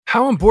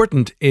How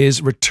important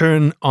is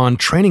return on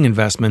training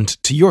investment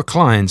to your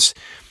clients?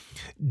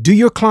 Do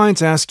your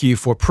clients ask you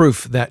for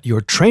proof that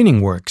your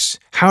training works?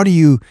 How do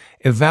you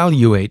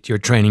evaluate your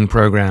training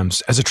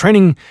programs? As a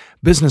training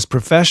business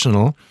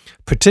professional,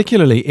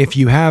 particularly if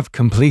you have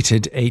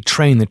completed a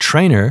Train the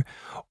Trainer,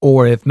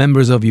 or if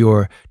members of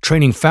your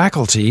training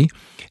faculty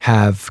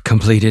have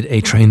completed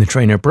a Train the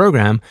Trainer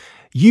program,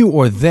 you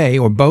or they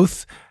or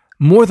both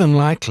more than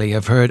likely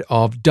have heard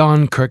of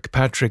Don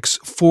Kirkpatrick's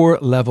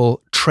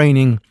 4-level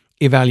training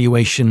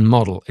evaluation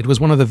model. It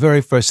was one of the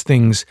very first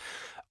things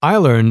I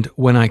learned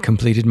when I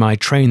completed my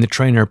Train the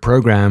Trainer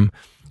program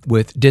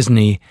with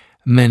Disney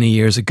many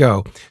years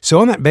ago.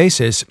 So on that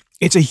basis,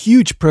 it's a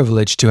huge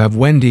privilege to have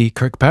Wendy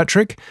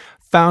Kirkpatrick,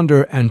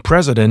 founder and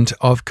president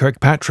of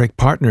Kirkpatrick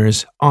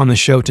Partners, on the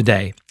show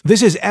today.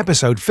 This is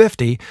episode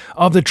 50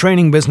 of the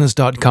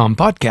trainingbusiness.com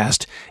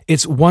podcast.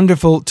 It's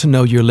wonderful to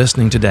know you're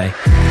listening today.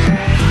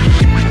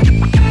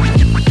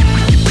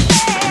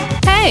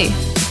 Hey,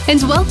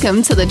 and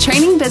welcome to the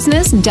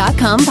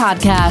trainingbusiness.com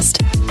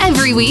podcast.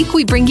 Every week,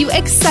 we bring you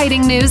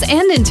exciting news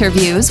and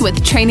interviews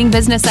with training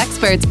business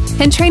experts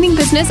and training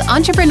business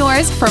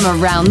entrepreneurs from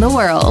around the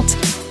world.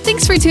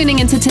 Thanks for tuning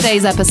into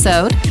today's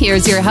episode.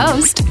 Here's your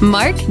host,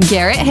 Mark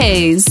Garrett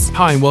Hayes.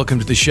 Hi, and welcome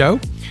to the show.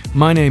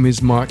 My name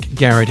is Mark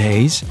Garrett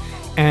Hayes,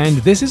 and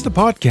this is the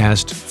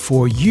podcast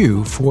for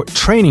you, for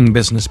training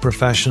business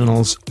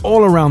professionals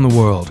all around the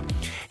world,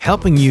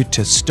 helping you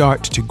to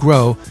start to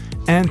grow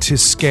and to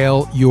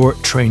scale your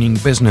training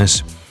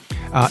business.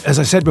 As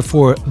I said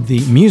before the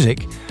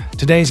music,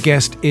 today's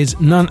guest is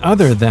none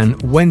other than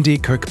Wendy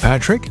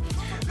Kirkpatrick,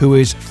 who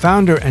is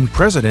founder and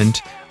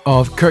president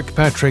of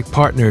Kirkpatrick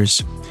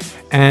Partners.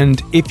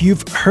 And if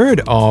you've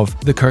heard of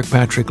the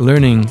Kirkpatrick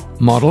Learning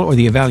Model or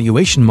the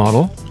evaluation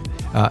model,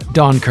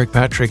 Don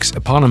Kirkpatrick's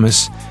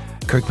eponymous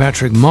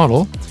Kirkpatrick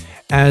model,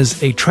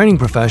 as a training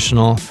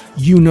professional,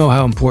 you know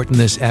how important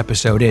this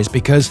episode is,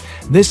 because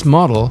this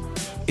model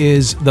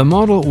is the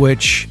model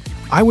which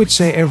I would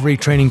say every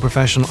training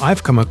professional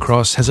I've come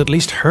across has at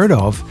least heard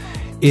of,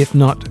 if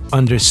not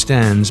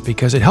understands,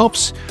 because it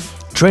helps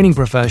training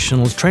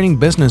professionals, training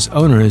business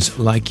owners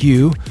like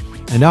you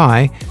and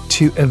I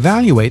to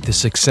evaluate the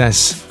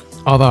success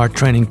of our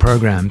training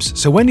programs.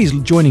 So Wendy's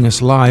joining us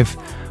live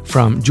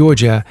from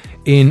Georgia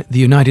in the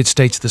United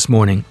States this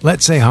morning.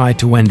 Let's say hi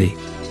to Wendy.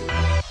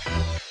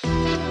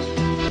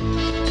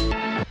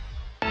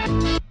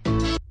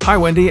 Hi,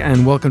 Wendy,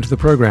 and welcome to the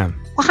program.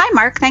 Well, hi,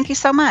 Mark. Thank you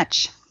so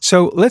much.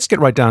 So let's get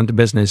right down to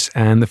business.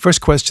 And the first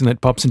question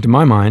that pops into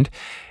my mind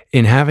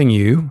in having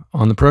you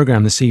on the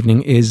program this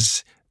evening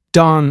is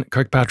Don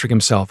Kirkpatrick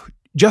himself.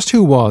 Just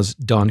who was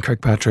Don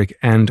Kirkpatrick,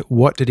 and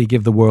what did he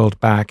give the world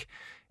back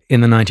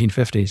in the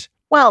 1950s?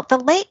 Well, the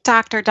late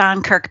Dr.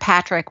 Don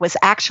Kirkpatrick was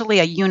actually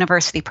a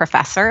university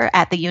professor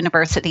at the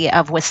University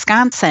of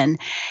Wisconsin,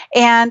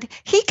 and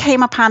he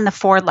came upon the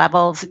 4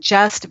 levels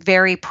just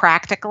very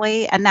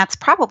practically, and that's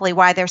probably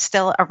why they're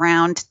still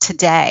around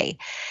today.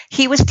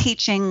 He was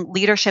teaching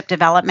leadership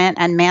development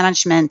and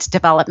management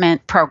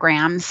development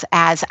programs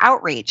as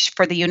outreach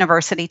for the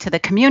university to the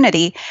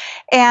community,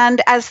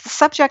 and as the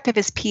subject of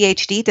his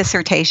PhD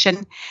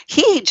dissertation,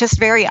 he just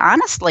very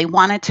honestly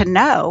wanted to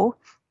know,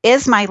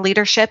 is my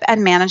leadership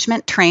and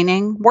management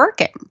training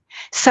working?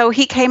 So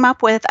he came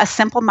up with a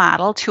simple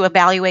model to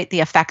evaluate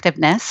the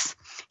effectiveness.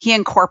 He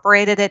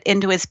incorporated it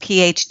into his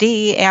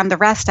PhD, and the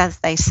rest, as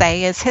they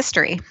say, is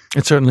history.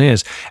 It certainly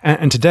is.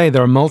 And today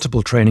there are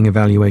multiple training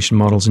evaluation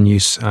models in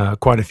use.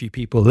 Quite a few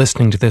people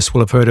listening to this will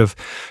have heard of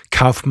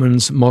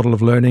Kaufman's model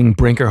of learning,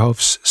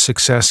 Brinkerhoff's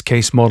success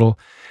case model,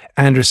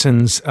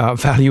 Anderson's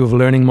value of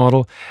learning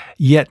model.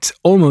 Yet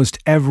almost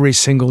every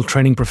single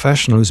training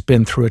professional who's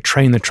been through a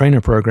Train the Trainer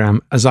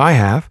program, as I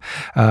have,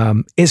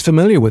 is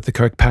familiar with the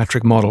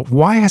Kirkpatrick model.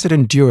 Why has it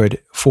endured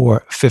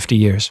for 50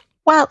 years?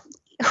 Well,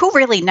 who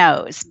really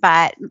knows?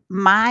 But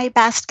my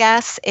best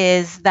guess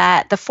is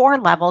that the 4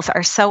 levels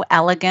are so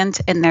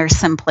elegant in their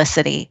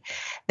simplicity.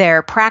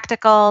 They're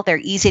practical, they're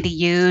easy to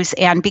use,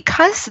 and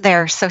because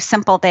they're so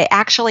simple, they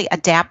actually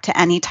adapt to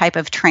any type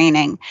of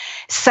training.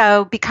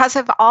 So because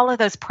of all of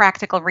those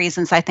practical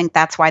reasons, I think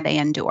that's why they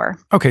endure.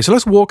 Okay, so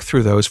let's walk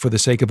through those for the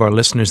sake of our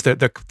listeners.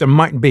 There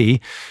might be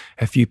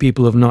a few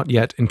people who have not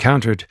yet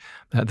encountered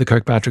the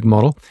Kirkpatrick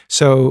model.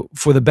 So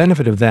for the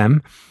benefit of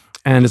them,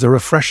 and as a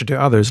refresher to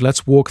others,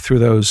 let's walk through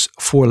those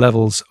 4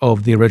 levels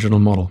of the original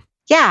model.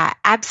 Yeah,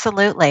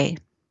 absolutely.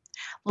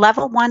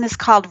 Level 1 is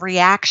called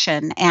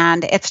reaction,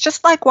 and it's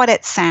just like what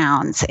it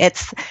sounds.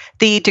 It's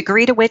the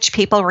degree to which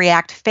people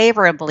react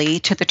favorably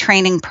to the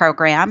training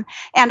program,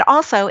 and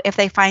also if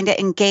they find it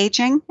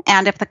engaging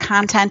and if the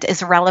content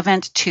is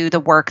relevant to the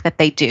work that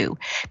they do.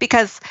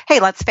 Because, hey,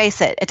 let's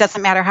face it, it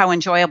doesn't matter how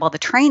enjoyable the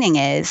training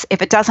is.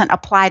 If it doesn't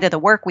apply to the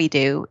work we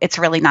do, it's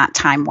really not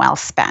time well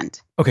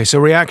spent. Okay, so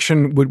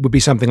reaction would be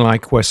something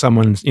like where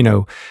someone,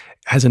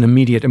 has an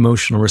immediate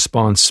emotional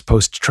response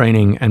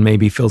post-training and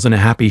maybe fills in a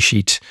happy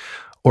sheet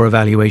or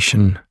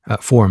evaluation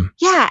form?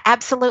 Yeah,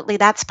 absolutely.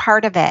 That's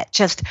part of it.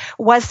 Just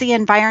was the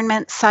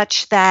environment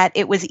such that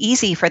it was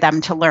easy for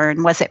them to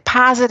learn? Was it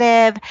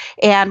positive?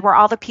 And were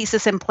all the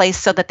pieces in place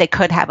so that they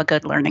could have a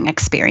good learning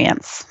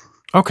experience?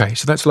 Okay,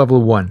 so that's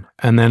level 1.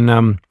 And then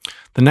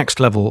the next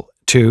level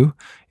 2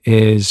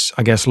 is,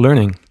 I guess,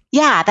 learning.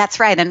 Yeah, that's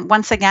right. And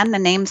once again, the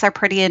names are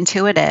pretty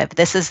intuitive.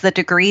 This is the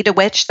degree to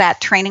which that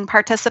training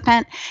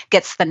participant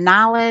gets the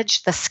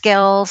knowledge, the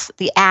skills,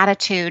 the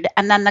attitude,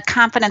 and then the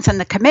confidence and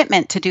the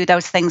commitment to do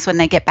those things when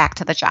they get back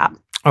to the job.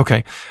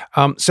 Okay.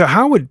 So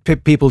how would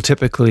people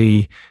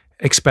typically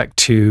expect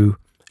to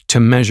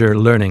measure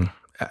learning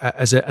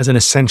as an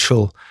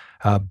essential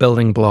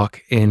building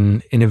block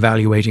in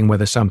evaluating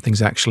whether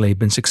something's actually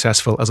been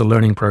successful as a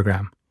learning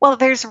program? Well,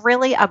 there's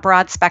really a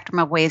broad spectrum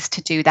of ways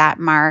to do that,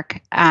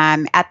 Mark.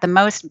 At the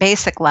most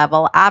basic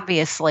level,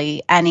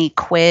 obviously, any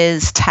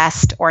quiz,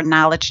 test, or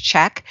knowledge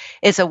check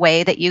is a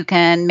way that you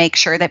can make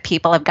sure that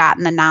people have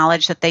gotten the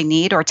knowledge that they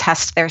need or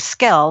test their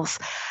skills.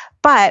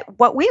 But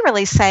what we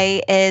really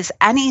say is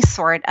any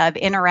sort of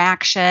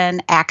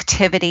interaction,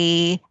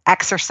 activity,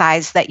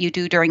 exercise that you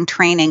do during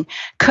training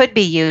could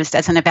be used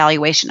as an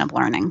evaluation of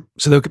learning.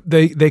 So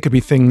they could be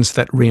things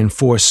that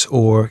reinforce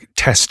or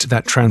test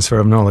that transfer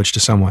of knowledge to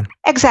someone.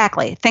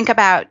 Exactly. Think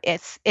about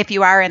if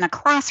you are in a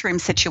classroom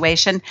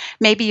situation,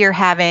 maybe you're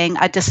having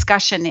a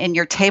discussion in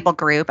your table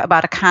group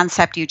about a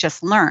concept you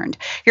just learned.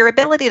 Your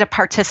ability to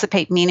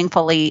participate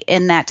meaningfully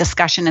in that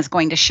discussion is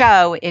going to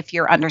show if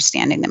you're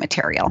understanding the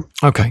material.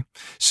 Okay.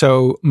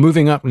 So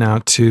moving up now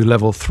to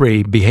level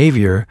 3,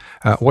 behavior,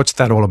 what's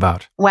that all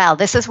about? Well,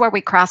 this is where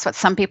we cross what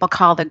some people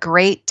call the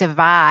great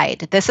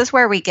divide. This is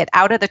where we get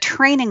out of the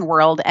training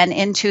world and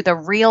into the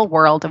real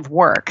world of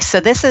work. So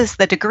this is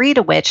the degree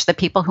to which the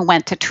people who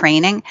went to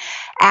training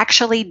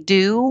actually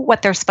do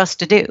what they're supposed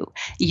to do,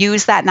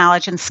 use that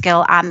knowledge and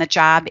skill on the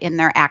job in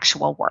their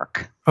actual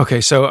work.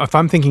 Okay, so if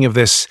I'm thinking of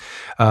this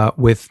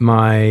with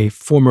my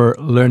former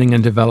learning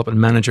and development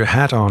manager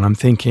hat on, I'm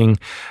thinking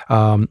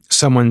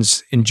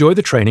someone's enjoyed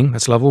the training,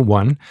 that's level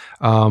 1.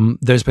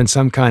 There's been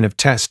some kind of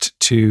test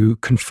to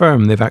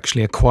confirm they've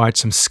actually acquired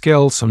some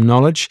skill, some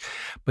knowledge.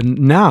 But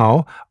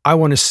now I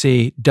want to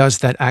see, does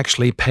that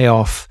actually pay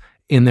off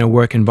in their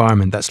work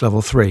environment? That's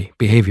level 3,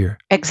 behavior.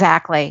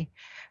 Exactly.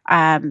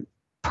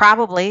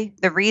 Probably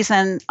the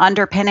reason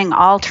underpinning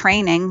all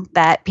training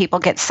that people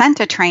get sent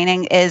to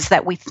training is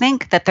that we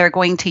think that they're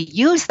going to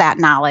use that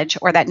knowledge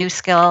or that new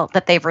skill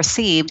that they've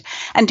received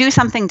and do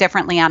something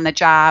differently on the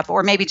job,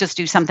 or maybe just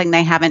do something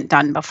they haven't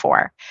done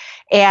before.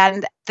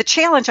 And the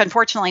challenge,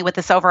 unfortunately, with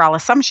this overall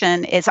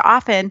assumption is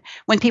often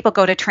when people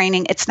go to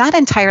training, it's not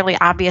entirely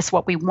obvious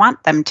what we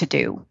want them to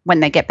do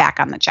when they get back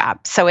on the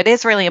job. So it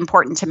is really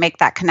important to make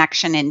that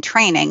connection in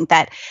training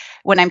that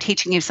when I'm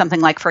teaching you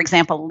something like, for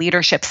example,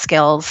 leadership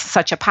skills,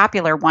 such a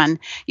popular one,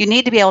 you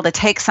need to be able to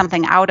take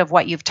something out of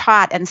what you've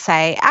taught and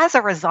say, as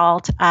a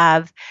result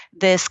of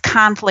this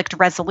conflict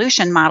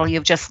resolution model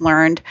you've just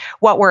learned,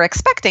 what we're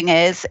expecting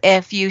is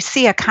if you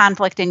see a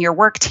conflict in your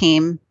work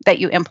team, that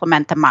you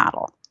implement the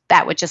model.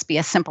 That would just be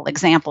a simple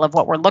example of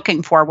what we're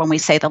looking for when we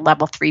say the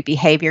level 3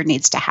 behavior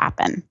needs to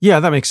happen. Yeah,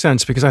 that makes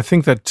sense, because I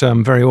think that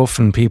very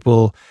often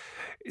people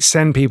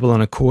send people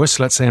on a course.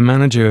 Let's say a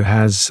manager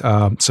has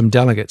some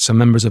delegates, some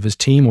members of his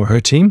team or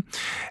her team,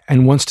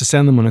 and wants to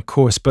send them on a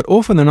course. But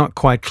often they're not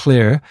quite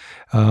clear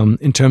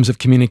in terms of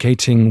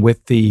communicating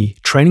with the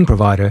training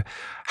provider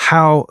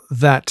how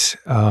that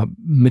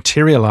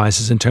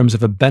materializes in terms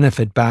of a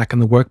benefit back in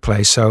the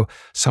workplace. So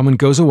someone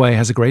goes away,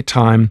 has a great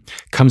time,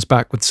 comes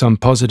back with some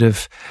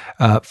positive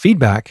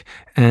feedback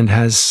and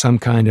has some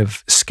kind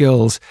of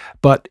skills,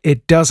 but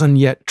it doesn't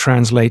yet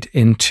translate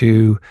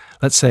into,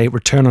 let's say,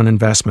 return on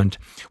investment,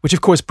 which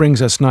of course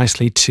brings us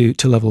nicely to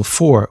level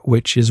 4,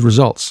 which is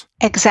results.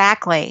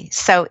 Exactly.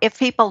 So if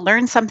people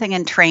learn something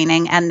in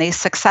training and they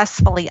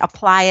successfully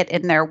apply it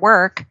in their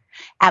work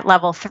at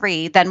level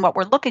 3, then what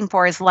we're looking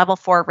for is level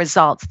 4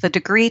 results, the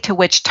degree to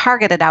which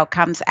targeted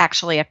outcomes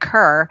actually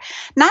occur,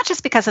 not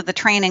just because of the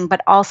training,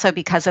 but also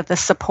because of the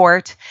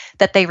support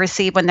that they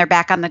receive when they're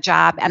back on the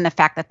job and the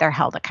fact that they're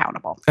held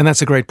accountable. And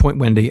that's a great point,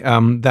 Wendy,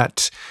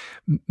 that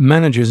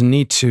managers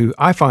need to,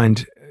 I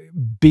find,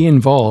 be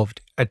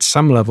involved at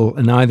some level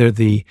in either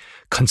the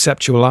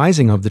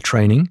conceptualizing of the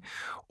training,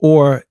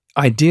 or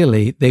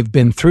ideally they've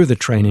been through the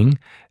training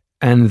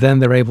and then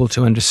they're able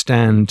to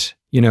understand,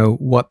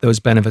 what those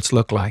benefits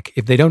look like.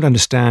 If they don't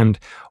understand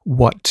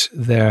what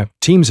their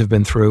teams have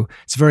been through,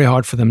 it's very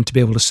hard for them to be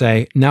able to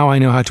say, now I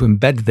know how to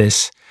embed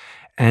this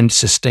and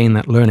sustain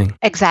that learning.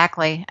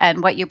 Exactly.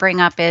 And what you bring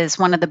up is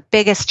one of the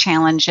biggest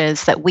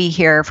challenges that we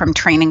hear from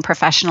training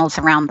professionals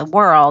around the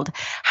world.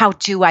 How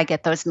do I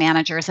get those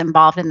managers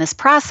involved in this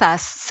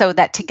process so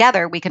that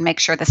together we can make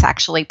sure this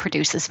actually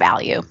produces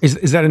value?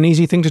 Is that an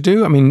easy thing to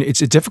do? I mean,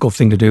 it's a difficult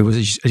thing to do,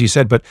 as you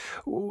said, but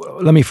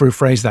let me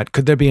rephrase that.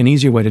 Could there be an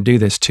easier way to do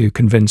this to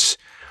convince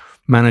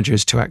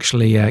managers to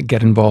actually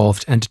get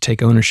involved and to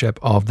take ownership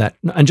of that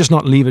and just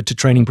not leave it to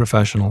training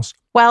professionals?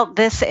 Well,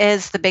 this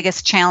is the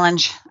biggest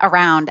challenge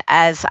around,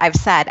 as I've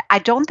said. I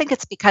don't think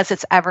it's because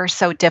it's ever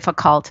so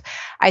difficult.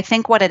 I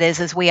think what it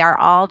is we are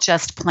all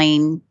just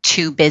plain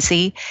too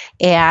busy,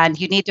 and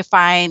you need to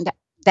find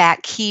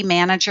that key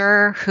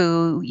manager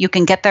who you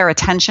can get their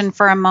attention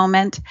for a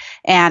moment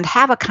and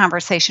have a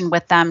conversation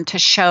with them to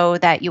show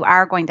that you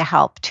are going to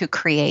help to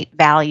create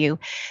value,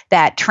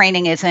 that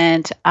training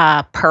isn't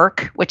a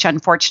perk, which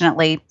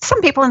unfortunately some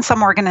people in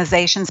some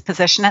organizations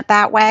position it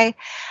that way,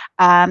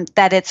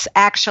 that it's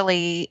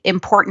actually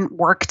important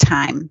work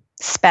time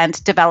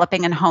spent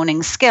developing and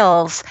honing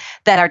skills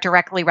that are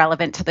directly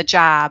relevant to the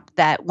job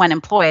that when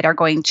employed are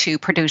going to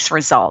produce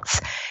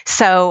results.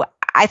 So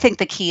I think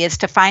the key is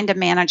to find a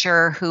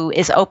manager who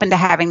is open to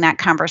having that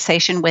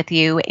conversation with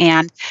you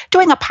and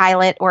doing a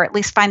pilot, or at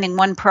least finding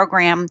one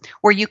program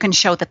where you can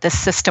show that the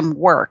system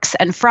works.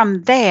 And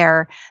from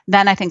there,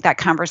 then I think that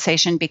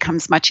conversation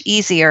becomes much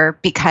easier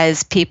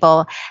because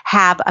people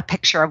have a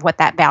picture of what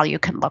that value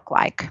can look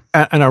like.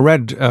 And I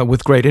read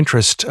with great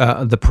interest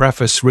the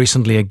preface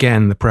recently,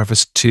 again, the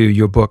preface to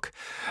your book,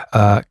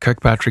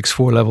 Kirkpatrick's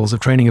 4 Levels of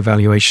Training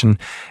Evaluation.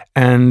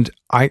 And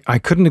I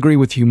couldn't agree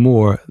with you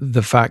more.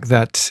 The fact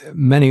that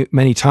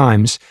many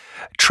times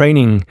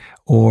training,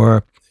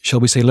 or shall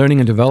we say learning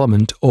and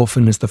development,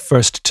 often is the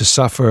first to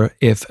suffer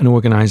if an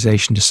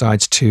organization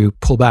decides to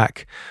pull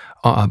back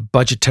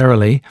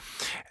budgetarily.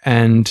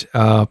 And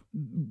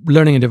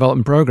learning and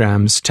development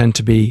programs tend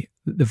to be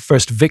the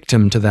first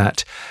victim to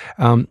that.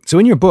 So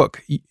in your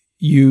book,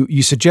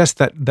 you suggest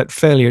that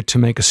failure to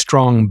make a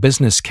strong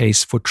business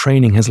case for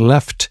training has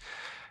left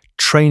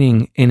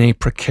training in a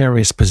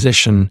precarious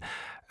position.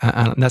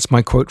 And that's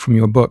my quote from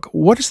your book.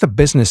 What is the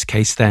business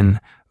case then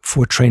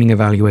for training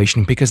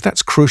evaluation? Because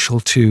that's crucial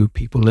to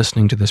people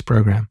listening to this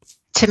program.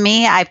 To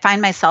me, I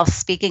find myself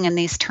speaking in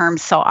these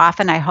terms so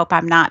often. I hope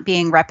I'm not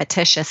being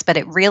repetitious, but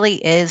it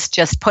really is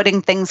just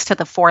putting things to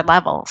the 4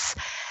 levels.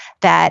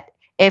 That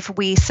if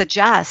we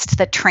suggest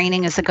that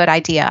training is a good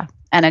idea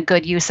and a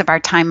good use of our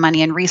time,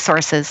 money, and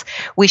resources,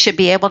 we should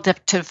be able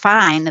to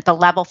find the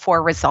level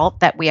 4 result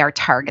that we are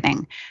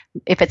targeting.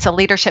 If it's a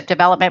leadership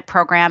development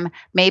program,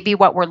 maybe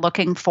what we're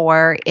looking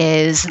for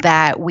is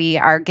that we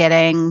are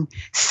getting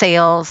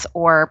sales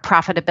or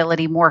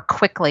profitability more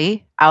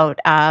quickly out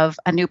of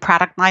a new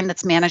product line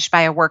that's managed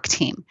by a work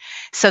team.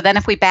 So then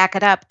if we back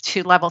it up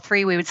to level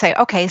 3, we would say,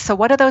 okay, so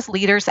what do those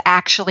leaders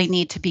actually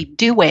need to be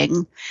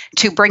doing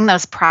to bring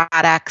those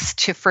products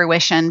to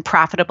fruition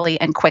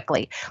profitably and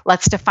quickly?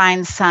 Let's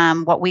define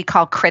some what we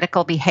call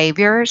critical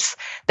behaviors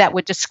that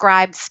would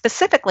describe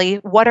specifically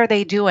what are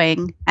they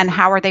doing and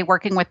how are they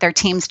working with their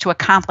teams to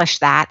accomplish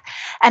that.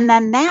 And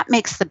then that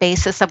makes the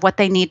basis of what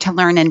they need to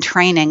learn in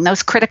training.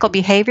 Those critical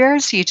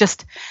behaviors, you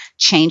just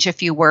change a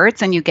few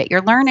words and you get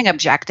your learning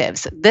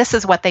objectives. This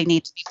is what they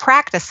need to be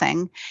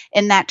practicing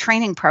in that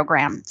training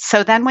program.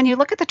 So then when you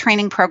look at the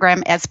training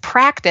program as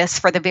practice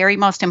for the very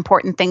most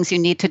important things you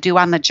need to do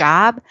on the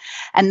job,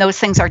 and those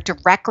things are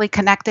directly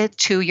connected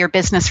to your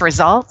business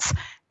results,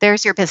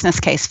 there's your business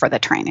case for the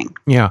training.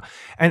 Yeah.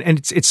 And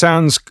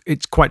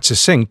it's quite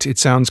succinct. It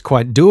sounds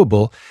quite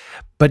doable.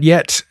 But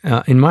yet,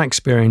 in my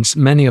experience,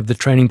 many of the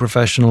training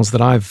professionals that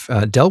I've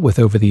dealt with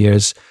over the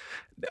years,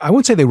 I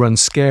won't say they run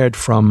scared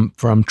from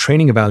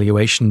training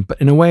evaluation,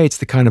 but in a way, it's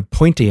the kind of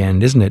pointy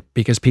end, isn't it?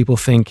 Because people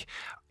think,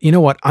 you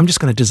know what, I'm just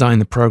going to design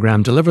the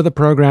program, deliver the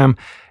program,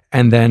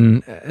 and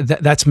then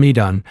that's me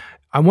done.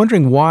 I'm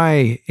wondering,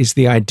 why is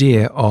the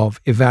idea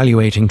of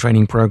evaluating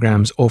training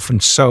programs often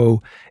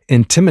so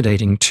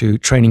intimidating to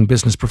training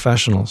business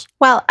professionals?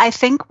 Well, I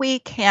think we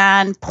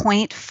can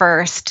point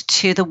first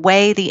to the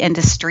way the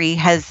industry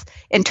has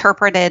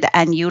interpreted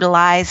and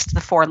utilized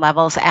the 4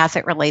 levels as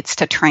it relates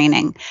to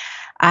training.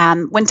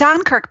 When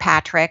Don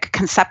Kirkpatrick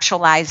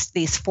conceptualized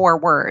these 4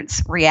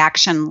 words,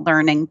 reaction,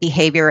 learning,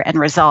 behavior, and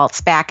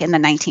results, back in the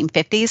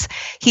 1950s,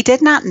 he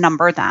did not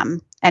number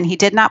them, and he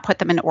did not put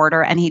them in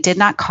order, and he did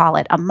not call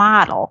it a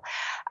model.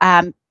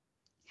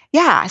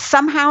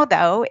 Somehow,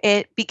 though,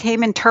 it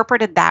became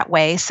interpreted that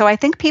way. So I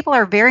think people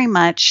are very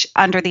much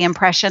under the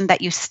impression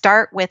that you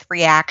start with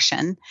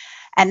reaction,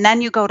 and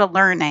then you go to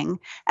learning,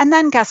 and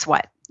then guess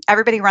what?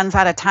 Everybody runs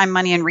out of time,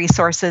 money, and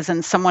resources,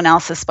 and someone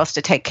else is supposed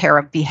to take care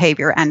of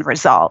behavior and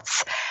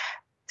results.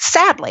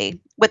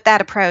 Sadly, with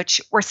that approach,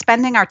 we're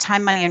spending our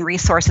time, money, and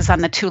resources on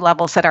the 2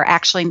 levels that are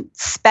actually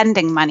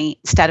spending money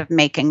instead of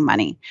making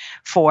money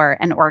for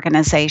an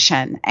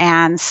organization.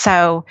 And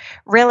so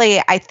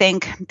really, I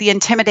think the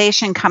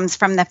intimidation comes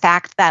from the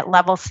fact that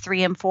levels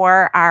 3 and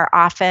 4 are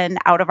often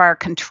out of our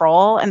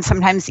control and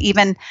sometimes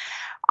even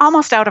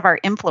almost out of our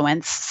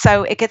influence.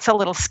 So it gets a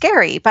little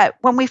scary. But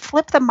when we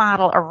flip the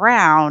model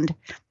around,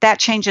 that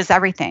changes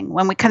everything.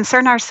 When we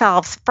concern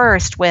ourselves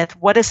first with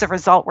what is the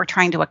result we're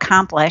trying to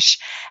accomplish,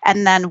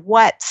 and then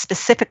what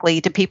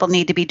specifically do people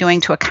need to be doing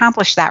to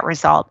accomplish that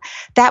result,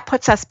 that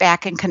puts us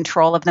back in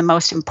control of the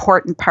most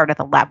important part of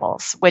the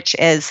levels, which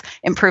is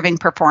improving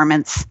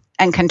performance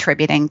and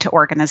contributing to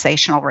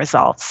organizational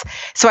results.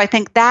 So I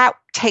think that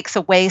takes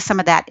away some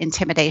of that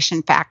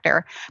intimidation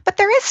factor. But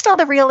there is still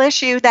the real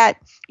issue that,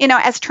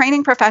 as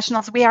training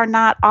professionals, we are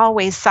not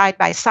always side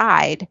by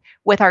side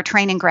with our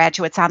training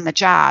graduates on the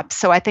job.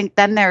 So I think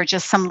then there are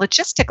just some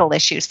logistical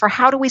issues for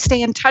how do we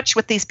stay in touch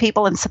with these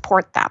people and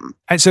support them.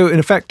 And so in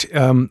effect,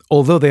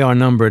 although they are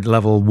numbered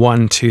level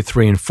 1, 2,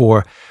 3, and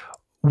 4,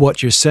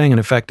 what you're saying in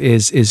effect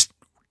is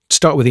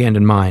start with the end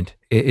in mind,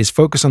 is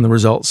focus on the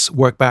results,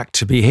 work back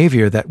to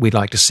behavior that we'd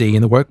like to see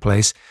in the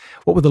workplace.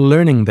 What would the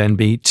learning then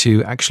be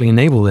to actually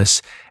enable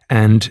this?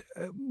 And,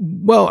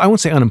 well, I won't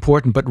say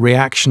unimportant, but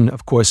reaction,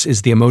 of course,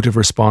 is the emotive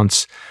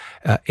response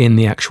in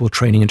the actual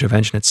training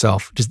intervention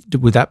itself.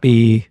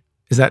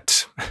 Is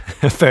that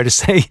fair to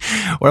say?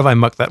 Or have I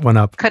mucked that one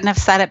up? Couldn't have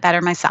said it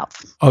better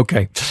myself.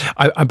 Okay.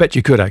 I bet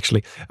you could,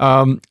 actually.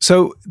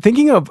 So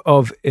thinking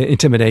of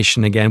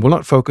intimidation again, we'll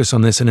not focus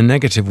on this in a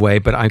negative way,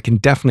 but I can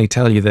definitely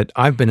tell you that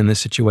I've been in this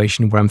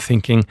situation where I'm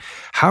thinking,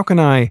 how can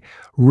I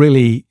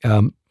really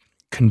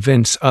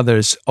convince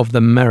others of the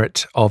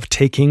merit of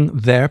taking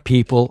their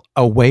people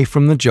away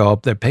from the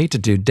job they're paid to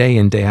do day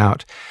in, day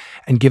out,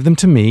 and give them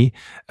to me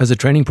as a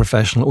training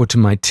professional or to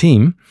my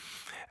team,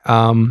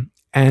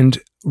 and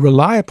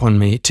rely upon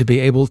me to be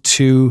able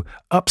to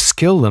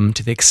upskill them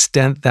to the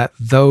extent that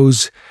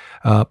those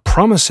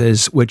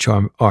promises which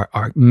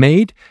are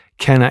made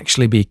can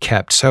actually be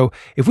kept. So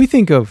if we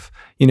think of,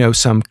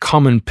 some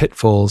common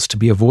pitfalls to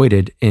be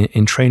avoided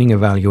in training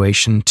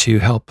evaluation to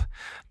help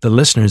the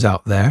listeners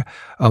out there,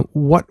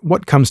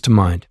 what comes to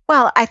mind?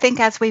 Well, I think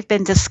as we've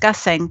been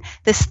discussing,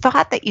 this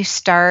thought that you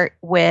start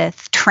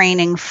with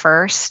training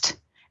first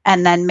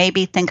and then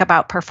maybe think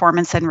about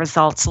performance and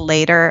results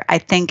later, I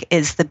think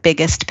is the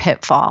biggest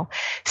pitfall.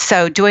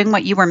 So doing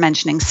what you were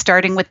mentioning,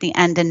 starting with the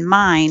end in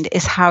mind,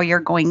 is how you're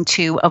going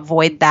to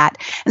avoid that.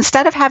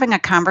 Instead of having a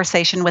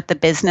conversation with the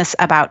business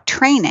about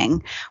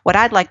training, what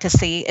I'd like to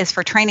see is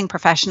for training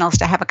professionals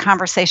to have a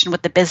conversation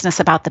with the business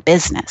about the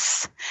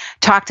business.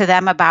 Talk to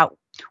them about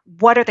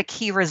what are the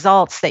key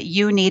results that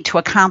you need to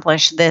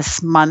accomplish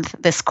this month,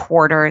 this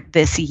quarter,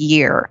 this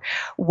year?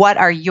 What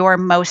are your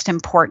most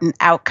important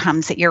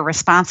outcomes that you're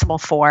responsible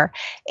for?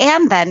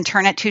 And then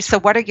turn it to, so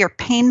what are your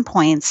pain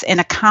points in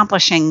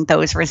accomplishing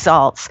those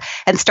results?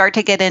 And start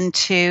to get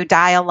into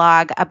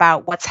dialogue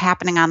about what's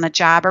happening on the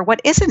job or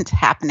what isn't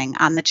happening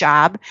on the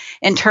job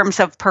in terms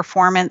of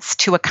performance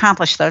to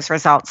accomplish those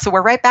results. So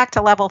we're right back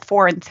to level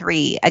 4 and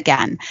 3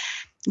 again.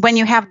 When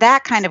you have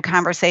that kind of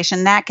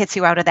conversation, that gets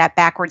you out of that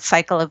backward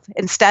cycle of,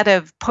 instead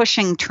of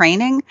pushing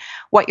training,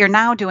 what you're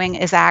now doing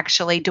is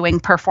actually doing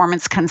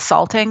performance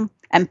consulting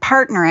and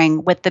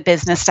partnering with the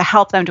business to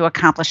help them to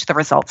accomplish the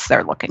results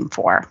they're looking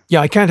for.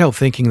 Yeah, I can't help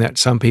thinking that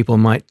some people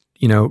might,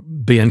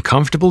 be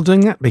uncomfortable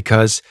doing that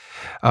because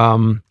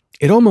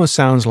it almost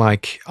sounds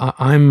like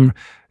I'm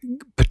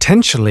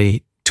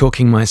potentially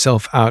talking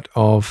myself out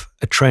of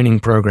a training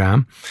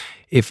program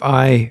if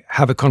I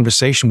have a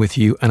conversation with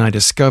you and I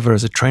discover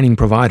as a training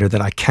provider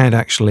that I can't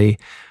actually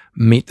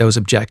meet those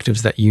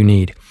objectives that you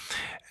need.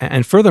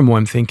 And furthermore,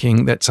 I'm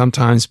thinking that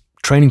sometimes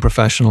training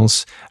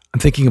professionals, I'm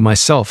thinking of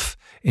myself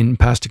in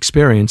past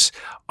experience,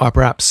 are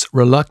perhaps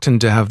reluctant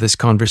to have this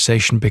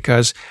conversation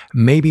because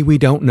maybe we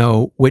don't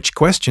know which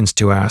questions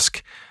to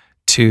ask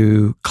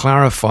to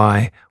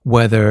clarify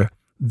whether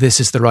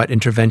this is the right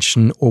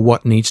intervention or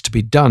what needs to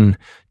be done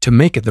to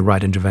make it the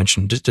right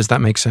intervention. Does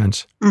that make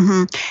sense?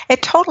 Mm-hmm.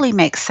 It totally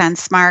makes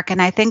sense, Mark.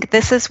 And I think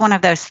this is one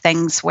of those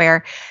things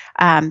where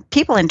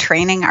people in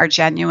training are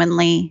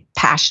genuinely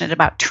passionate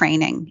about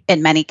training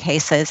in many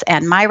cases.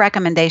 And my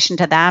recommendation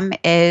to them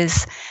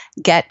is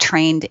get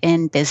trained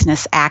in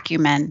business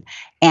acumen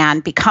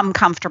and become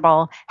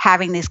comfortable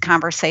having these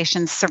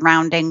conversations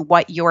surrounding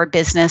what your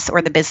business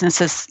or the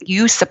businesses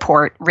you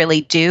support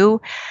really do.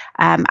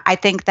 I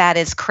think that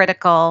is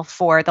critical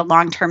for the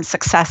long-term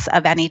success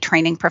of any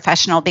training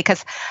professional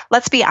because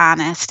let's be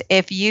honest,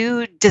 if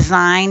you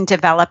design,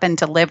 develop, and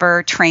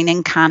deliver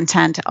training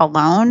content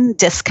alone,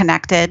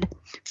 disconnected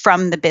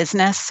from the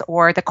business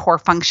or the core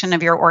function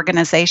of your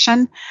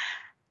organization,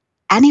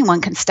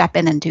 anyone can step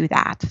in and do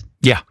that.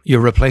 Yeah,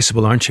 you're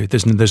replaceable, aren't you?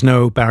 There's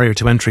no barrier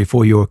to entry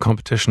for your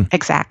competition.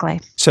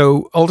 Exactly.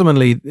 So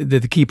ultimately,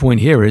 the key point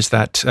here is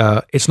that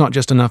it's not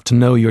just enough to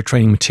know your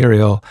training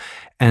material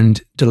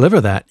and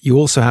deliver that. You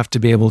also have to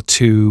be able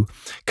to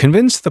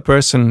convince the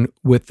person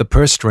with the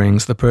purse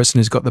strings, the person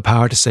who's got the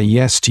power to say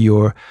yes to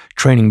your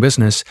training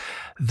business,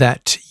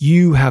 that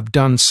you have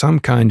done some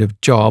kind of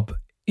job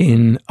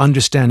in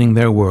understanding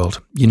their world.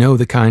 You know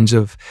the kinds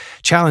of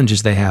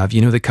challenges they have,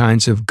 you know the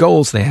kinds of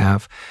goals they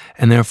have,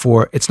 and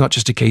therefore it's not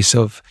just a case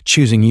of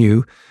choosing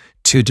you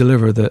to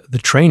deliver the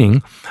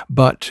training,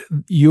 but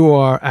you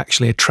are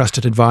actually a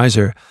trusted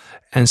advisor.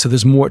 And so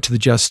there's more to the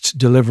just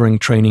delivering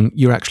training.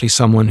 You're actually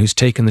someone who's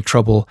taken the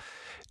trouble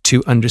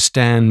to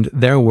understand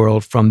their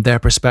world from their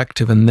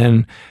perspective, and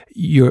then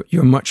you're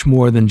much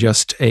more than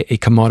just a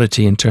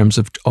commodity in terms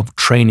of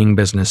training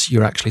business.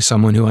 You're actually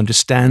someone who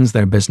understands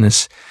their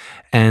business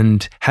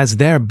and has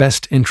their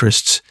best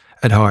interests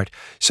at heart.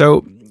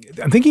 So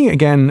I'm thinking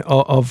again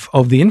of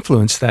the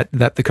influence that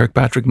the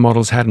Kirkpatrick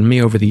models had on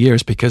me over the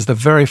years, because the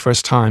very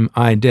first time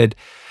I did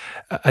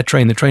a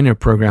Train the Trainer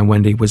program,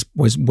 Wendy,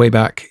 was way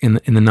back in the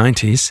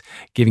 90s,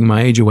 giving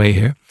my age away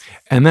here.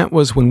 And that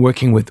was when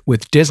working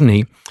with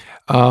Disney.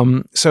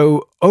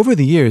 So over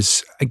the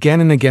years,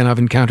 again and again, I've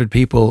encountered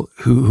people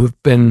who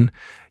have been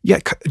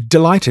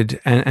delighted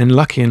and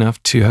lucky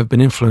enough to have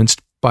been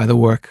influenced by the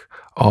work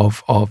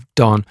of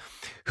Don,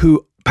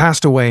 who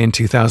passed away in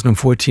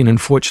 2014,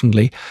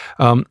 unfortunately.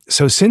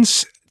 So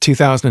since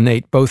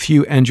 2008, both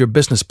you and your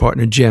business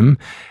partner, Jim,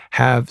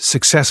 have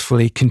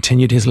successfully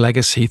continued his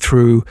legacy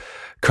through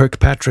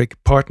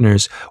Kirkpatrick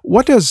Partners.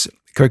 What does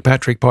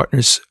Kirkpatrick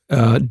Partners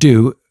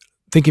do?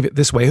 Think of it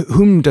this way.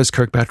 Whom does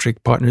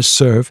Kirkpatrick Partners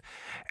serve,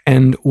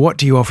 and what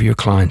do you offer your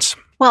clients?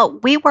 Well,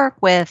 we work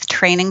with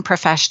training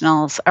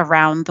professionals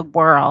around the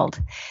world.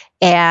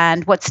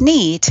 And what's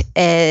neat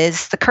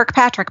is the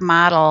Kirkpatrick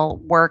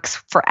model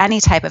works for any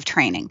type of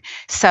training.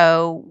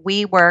 So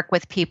we work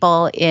with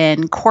people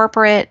in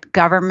corporate,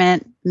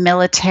 government,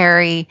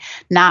 military,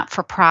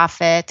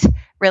 not-for-profit,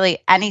 really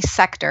any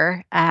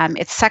sector.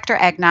 It's sector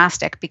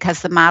agnostic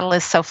because the model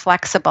is so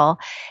flexible.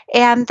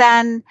 And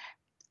then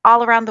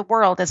all around the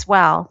world as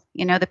well.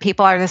 You know, the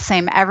people are the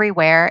same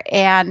everywhere.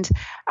 And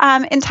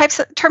in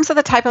terms of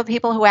the type of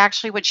people who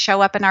actually would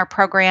show up in our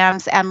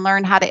programs and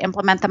learn how to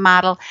implement the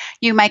model,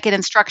 you might get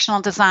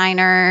instructional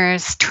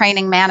designers,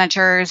 training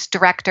managers,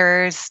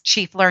 directors,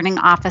 chief learning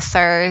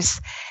officers.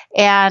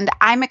 And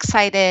I'm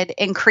excited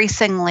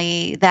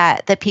increasingly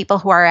that the people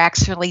who are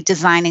actually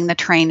designing the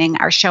training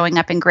are showing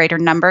up in greater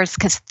numbers,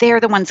 because they're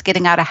the ones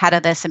getting out ahead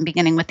of this and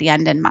beginning with the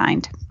end in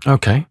mind.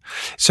 Okay.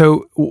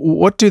 So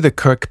what do the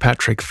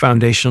Kirkpatrick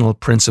foundational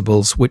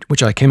principles,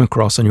 which I came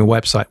across on your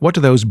website, what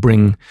do those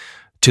bring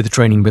to the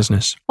training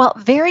business? Well,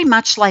 very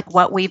much like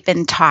what we've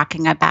been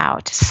talking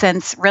about,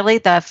 since really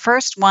the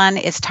first one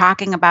is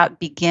talking about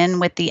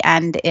begin with the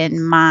end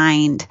in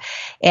mind.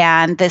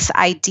 And this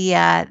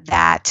idea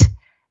that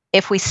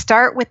if we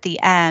start with the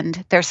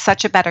end, there's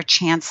such a better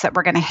chance that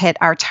we're going to hit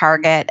our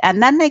target. And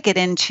then they get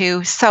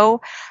into, so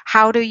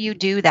how do you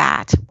do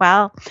that?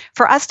 Well,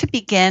 for us to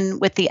begin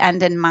with the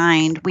end in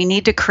mind, we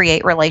need to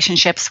create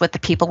relationships with the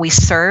people we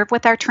serve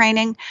with our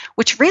training,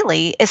 which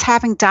really is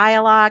having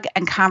dialogue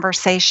and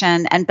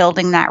conversation and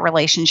building that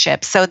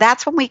relationship. So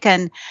that's when we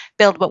can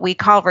build what we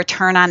call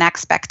return on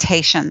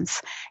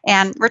expectations.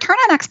 And return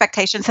on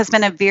expectations has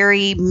been a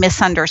very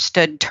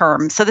misunderstood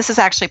term. So this is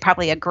actually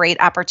probably a great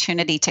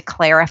opportunity to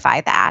clarify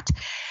that.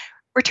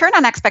 Return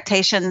on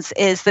expectations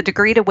is the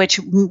degree to which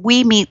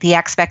we meet the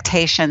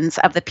expectations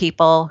of the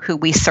people who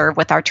we serve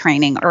with our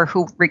training or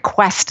who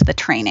request the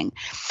training.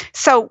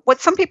 So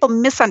what some people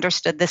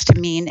misunderstood this to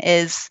mean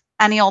is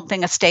any old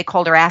thing a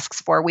stakeholder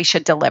asks for, we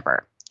should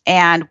deliver.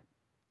 And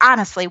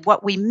honestly,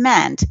 what we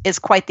meant is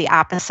quite the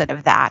opposite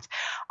of that.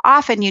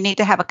 Often you need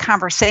to have a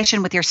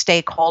conversation with your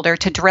stakeholder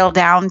to drill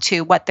down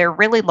to what they're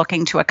really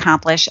looking to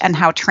accomplish and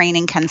how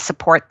training can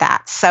support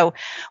that. So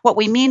what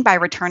we mean by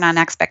return on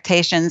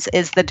expectations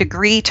is the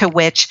degree to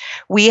which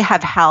we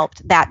have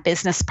helped that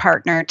business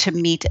partner to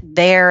meet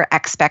their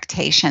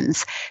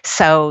expectations.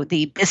 So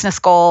the business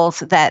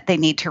goals that they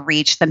need to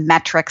reach, the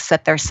metrics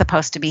that they're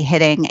supposed to be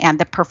hitting, and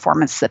the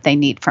performance that they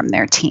need from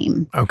their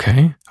team.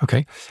 Okay.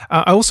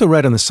 I also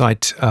read on the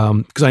site,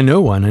 because I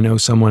know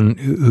someone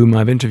whom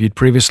I've interviewed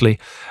previously,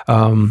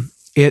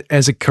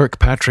 as a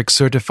Kirkpatrick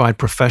certified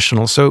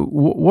professional. So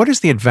what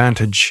is the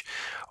advantage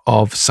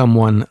of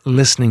someone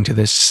listening to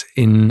this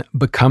in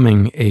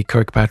becoming a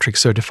Kirkpatrick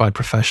certified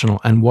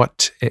professional, and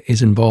what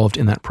is involved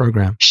in that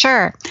program?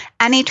 Sure.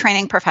 Any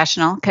training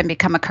professional can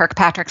become a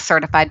Kirkpatrick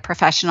certified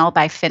professional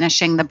by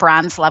finishing the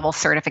bronze level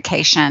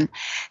certification.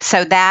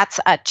 So that's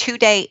a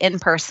 2-day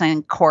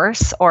in-person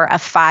course or a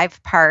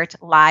 5-part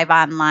live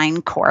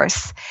online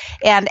course.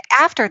 And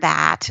after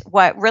that,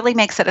 what really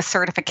makes it a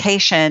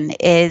certification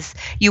is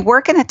you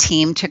work in a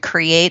team to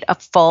create a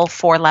full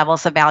 4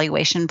 levels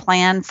evaluation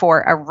plan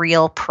for a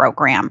real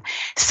program.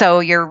 So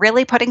you're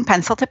really putting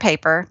pencil to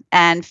paper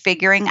and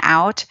figuring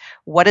out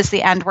what is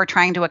the end we're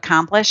trying to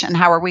accomplish and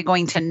how are we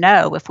going to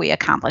know if we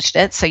accomplished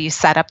it. So you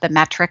set up the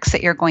metrics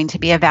that you're going to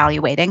be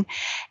evaluating,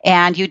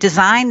 and you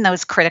design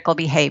those critical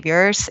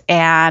behaviors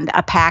and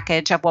a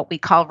package of what we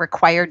call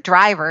required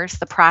drivers,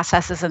 the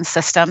processes and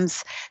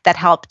systems that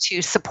help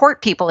to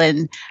support people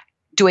in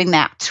doing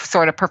that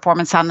sort of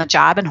performance on the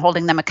job and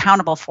holding them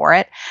accountable for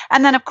it.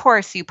 And then, of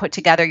course, you put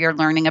together your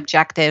learning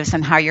objectives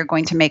and how you're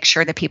going to make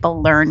sure that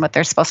people learn what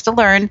they're supposed to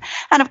learn.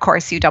 And of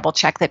course, you double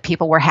check that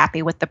people were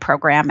happy with the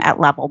program at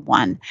level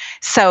 1.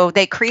 So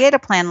they create a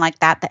plan like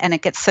that, and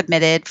it gets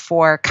submitted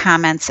for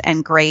comments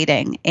and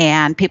grading.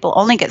 And people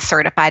only get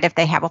certified if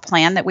they have a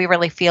plan that we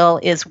really feel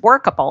is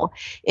workable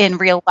in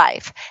real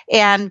life.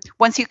 And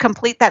once you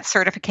complete that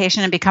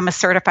certification and become a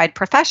certified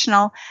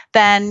professional,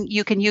 then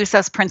you can use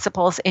those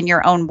principles in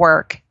your own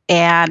work,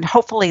 and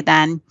hopefully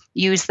then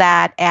use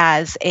that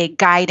as a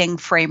guiding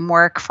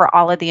framework for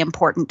all of the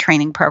important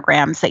training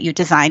programs that you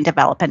design,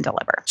 develop, and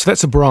deliver. So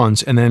that's a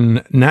bronze. And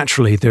then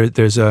naturally,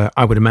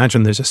 I would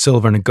imagine there's a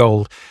silver and a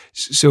gold.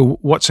 So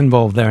what's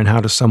involved there, and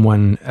how is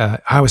someone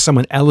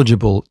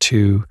eligible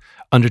to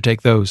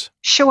undertake those?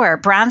 Sure.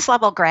 Bronze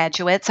level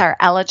graduates are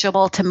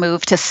eligible to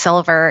move to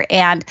silver.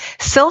 And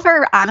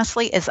silver,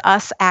 honestly, is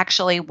us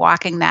actually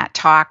walking that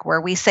talk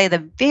where we say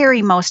the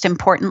very most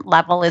important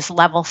level is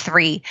level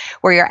 3,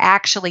 where you're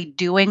actually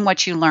doing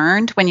what you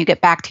learned when you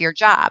get back to your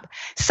job.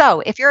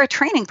 So if you're a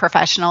training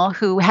professional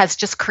who has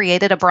just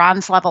created a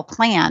bronze level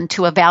plan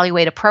to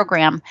evaluate a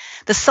program,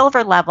 the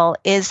silver level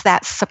is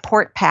that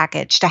support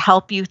package to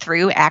help you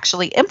through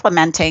actually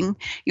implementing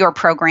your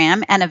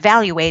program and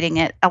evaluating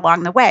it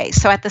along the way.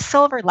 So at the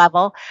silver level,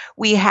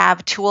 we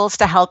have tools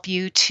to help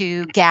you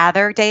to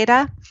gather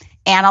data,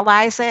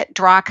 analyze it,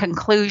 draw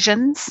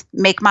conclusions,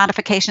 make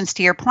modifications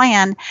to your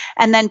plan,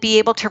 and then be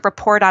able to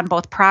report on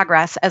both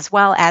progress as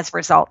well as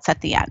results at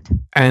the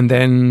end. And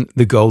then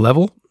the gold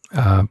level,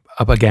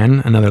 up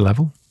again, another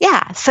level?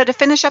 Yeah. So to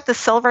finish up the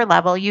silver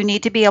level, you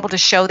need to be able to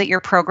show that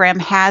your program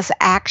has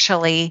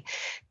actually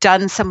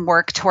done some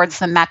work towards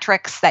the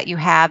metrics that you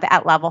have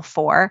at level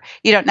 4.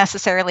 You don't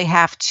necessarily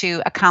have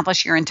to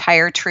accomplish your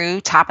entire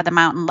true top of the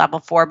mountain level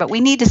 4, but we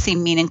need to see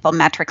meaningful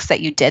metrics that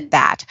you did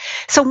that.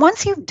 So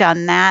once you've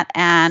done that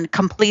and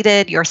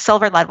completed your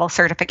silver level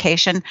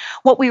certification,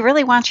 what we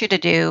really want you to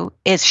do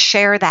is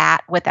share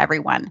that with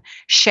everyone.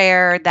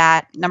 Share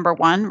that, number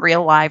one,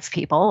 real live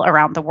people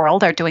around the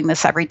world are doing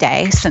this every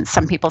day, since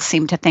some people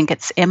seem to think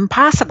it's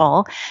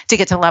impossible to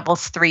get to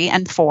levels 3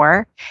 and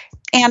 4.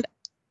 And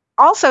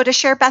also to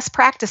share best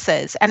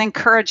practices and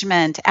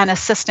encouragement and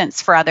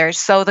assistance for others.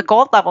 So the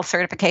gold level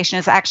certification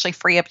is actually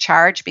free of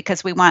charge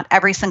because we want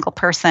every single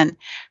person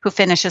who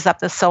finishes up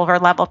the silver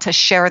level to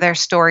share their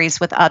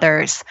stories with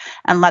others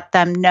and let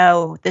them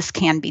know this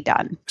can be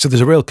done. So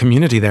there's a real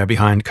community there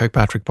behind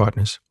Kirkpatrick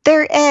Partners.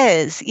 There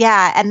is,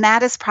 yeah. And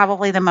that is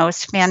probably the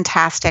most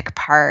fantastic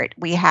part.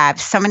 We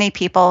have so many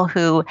people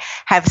who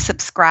have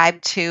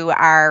subscribed to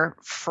our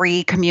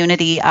free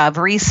community of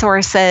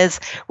resources.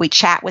 We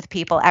chat with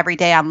people every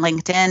day on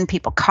LinkedIn.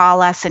 People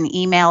call us and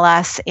email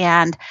us.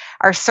 And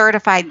our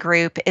certified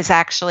group is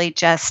actually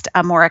just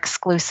a more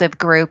exclusive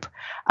group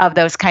of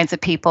those kinds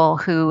of people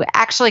who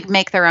actually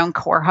make their own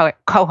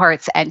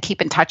cohorts and keep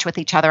in touch with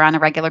each other on a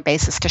regular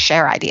basis to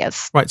share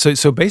ideas. Right.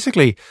 So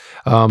basically,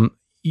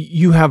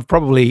 you have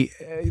probably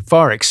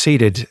far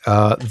exceeded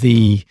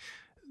the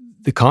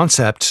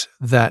concept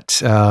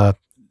that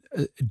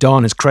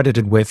Don is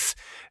credited with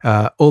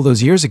all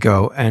those years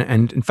ago,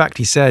 and in fact,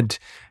 he said,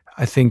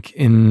 I think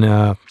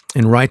in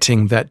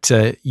writing,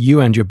 that you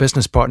and your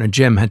business partner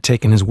Jim had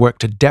taken his work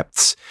to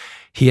depths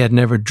he had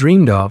never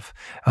dreamed of,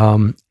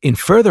 in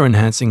further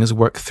enhancing his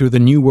work through the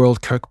New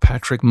World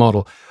Kirkpatrick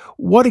model.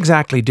 What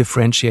exactly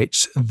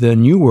differentiates the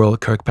New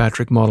World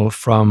Kirkpatrick model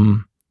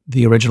from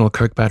the original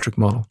Kirkpatrick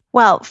model?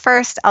 Well,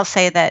 first, I'll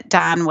say that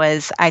Don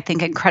was, I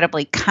think,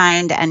 incredibly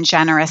kind and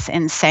generous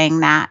in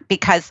saying that,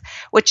 because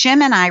what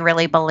Jim and I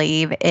really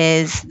believe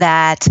is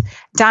that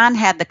Don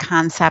had the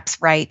concepts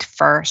right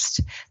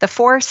first. The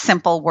 4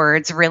 simple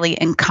words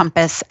really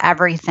encompass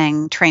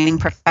everything training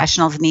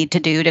professionals need to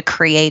do to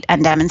create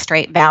and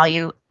demonstrate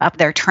value of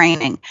their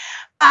training.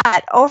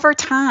 But over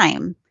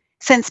time,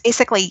 since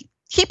basically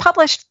he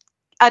published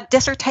a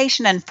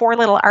dissertation and 4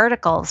 little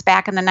articles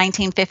back in the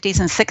 1950s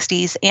and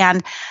 60s,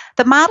 and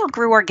the model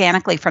grew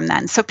organically from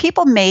then. So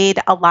people made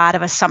a lot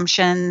of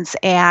assumptions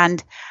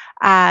and,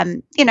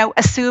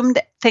 assumed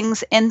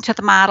things into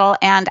the model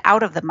and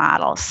out of the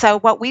model. So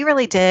what we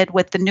really did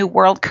with the New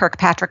World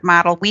Kirkpatrick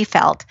model, we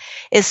felt,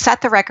 is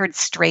set the record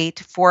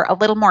straight for a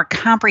little more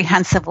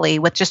comprehensively,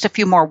 with just a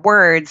few more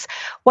words,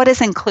 what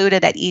is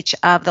included at each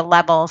of the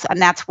levels.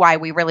 And that's why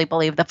we really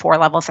believe the 4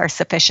 levels are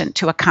sufficient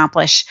to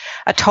accomplish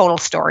a total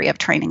story of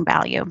training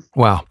value.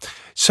 Wow.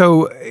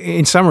 So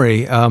in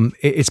summary,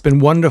 it's been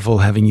wonderful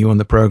having you on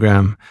the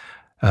program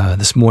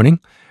this morning.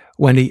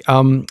 Wendy,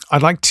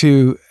 I'd like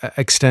to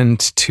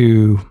extend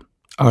to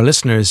our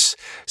listeners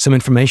some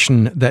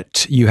information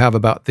that you have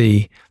about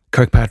the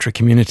Kirkpatrick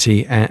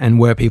community and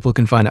where people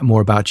can find out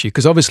more about you.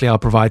 Because obviously I'll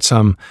provide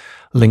some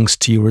links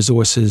to your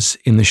resources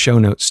in the show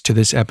notes to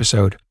this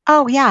episode.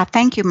 Oh, yeah.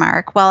 Thank you,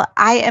 Mark. Well,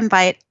 I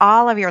invite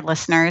all of your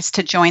listeners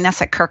to join us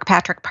at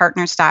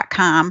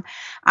kirkpatrickpartners.com.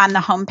 On the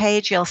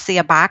homepage, you'll see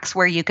a box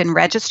where you can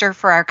register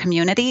for our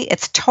community.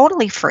 It's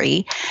totally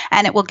free,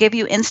 and it will give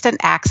you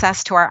instant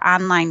access to our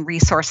online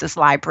resources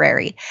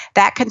library.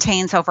 That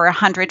contains over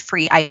 100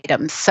 free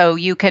items. So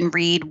you can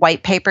read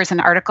white papers and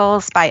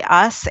articles by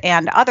us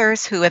and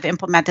others who have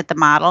implemented the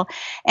model.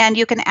 And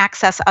you can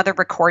access other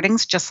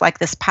recordings, just like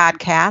this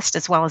podcast,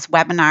 as well as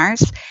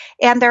webinars.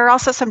 And there are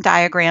also some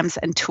diagrams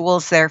and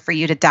tools there for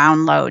you to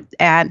download.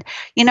 And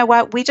you know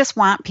what? We just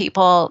want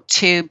people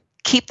to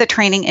keep the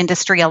training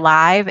industry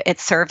alive. It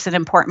serves an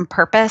important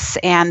purpose,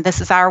 and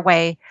this is our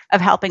way of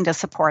helping to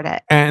support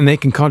it. And they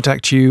can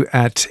contact you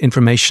at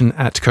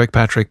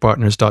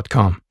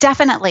information@kirkpatrickpartners.com.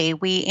 Definitely.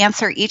 We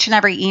answer each and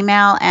every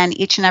email and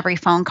each and every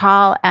phone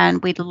call,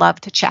 and we'd love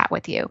to chat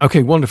with you.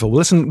 Okay, wonderful. Well,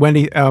 listen,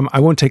 Wendy, I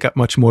won't take up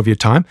much more of your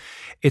time.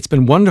 It's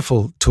been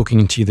wonderful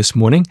talking to you this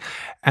morning,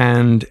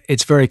 and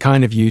it's very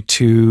kind of you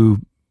to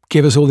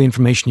give us all the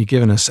information you've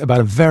given us about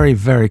a very,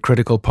 very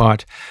critical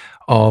part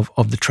of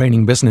the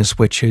training business,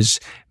 which is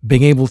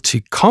being able to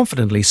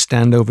confidently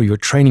stand over your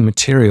training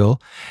material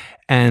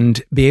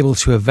and be able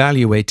to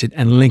evaluate it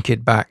and link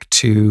it back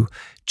to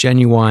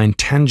genuine,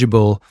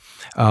 tangible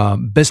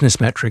business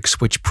metrics,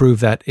 which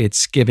prove that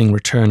it's giving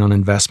return on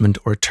investment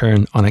or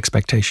return on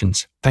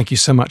expectations. Thank you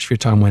so much for your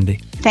time, Wendy.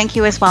 Thank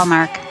you as well,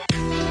 Mark.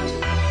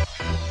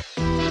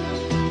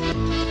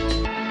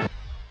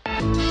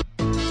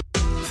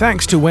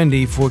 Thanks to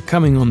Wendy for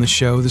coming on the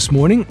show this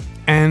morning,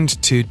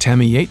 and to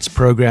Tammy Yates,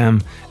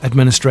 Program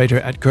Administrator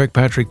at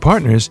Kirkpatrick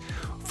Partners,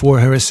 for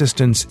her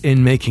assistance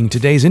in making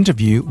today's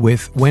interview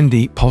with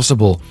Wendy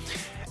possible.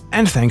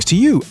 And thanks to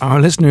you,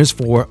 our listeners,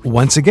 for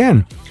once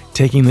again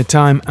taking the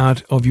time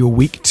out of your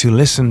week to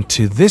listen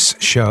to this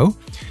show,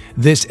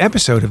 this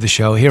episode of the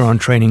show here on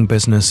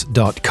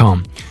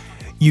trainingbusiness.com.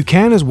 You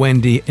can, as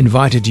Wendy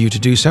invited you to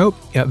do so,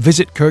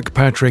 visit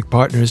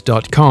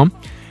kirkpatrickpartners.com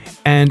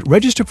and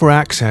register for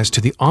access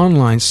to the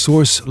online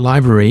source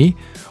library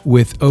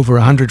with over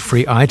 100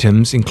 free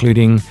items,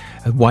 including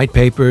white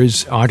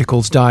papers,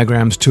 articles,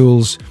 diagrams,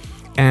 tools,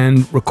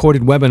 and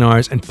recorded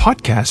webinars and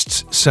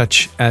podcasts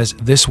such as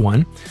this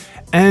one.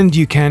 And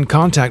you can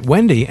contact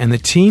Wendy and the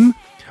team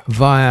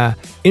via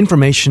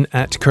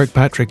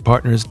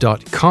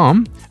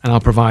information@kirkpatrickpartners.com, and I'll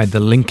provide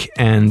the link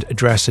and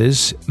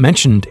addresses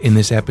mentioned in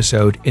this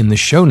episode in the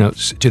show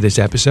notes to this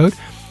episode.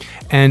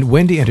 And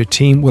Wendy and her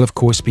team will, of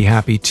course, be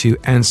happy to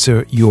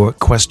answer your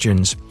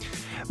questions.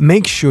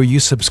 Make sure you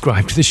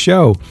subscribe to the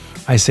show.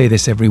 I say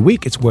this every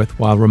week. It's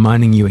worthwhile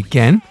reminding you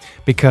again,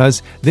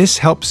 because this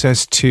helps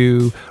us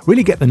to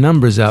really get the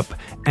numbers up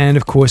and,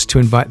 of course, to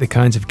invite the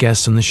kinds of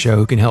guests on the show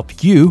who can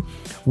help you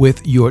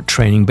with your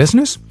training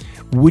business.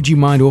 Would you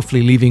mind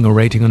awfully leaving a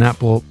rating on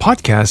Apple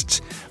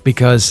Podcasts,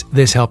 because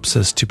this helps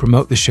us to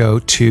promote the show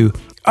to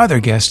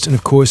other guests and,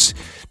 of course,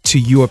 to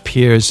your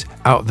peers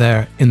out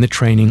there in the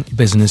training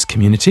business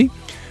community.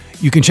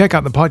 You can check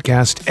out the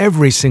podcast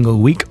every single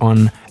week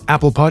on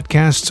Apple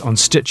Podcasts, on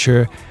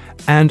Stitcher,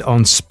 and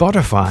on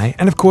Spotify,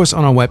 and of course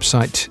on our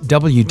website,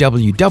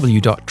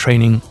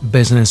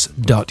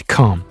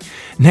 www.trainingbusiness.com.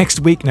 Next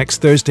week,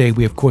 next Thursday,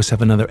 we of course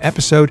have another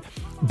episode,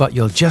 but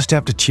you'll just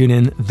have to tune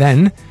in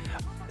then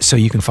so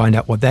you can find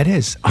out what that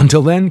is.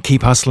 Until then,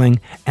 keep hustling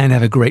and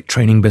have a great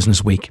training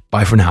business week.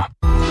 Bye for now.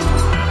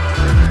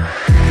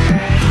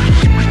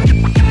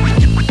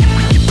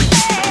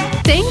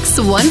 Thanks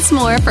once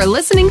more for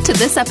listening to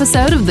this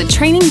episode of the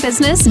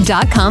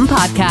trainingbusiness.com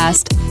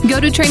podcast. Go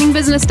to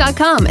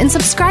trainingbusiness.com and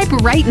subscribe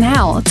right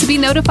now to be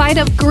notified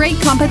of great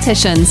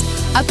competitions,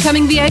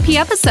 upcoming VIP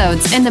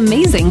episodes, and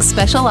amazing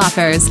special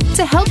offers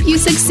to help you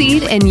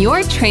succeed in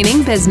your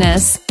training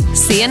business.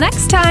 See you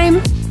next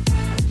time.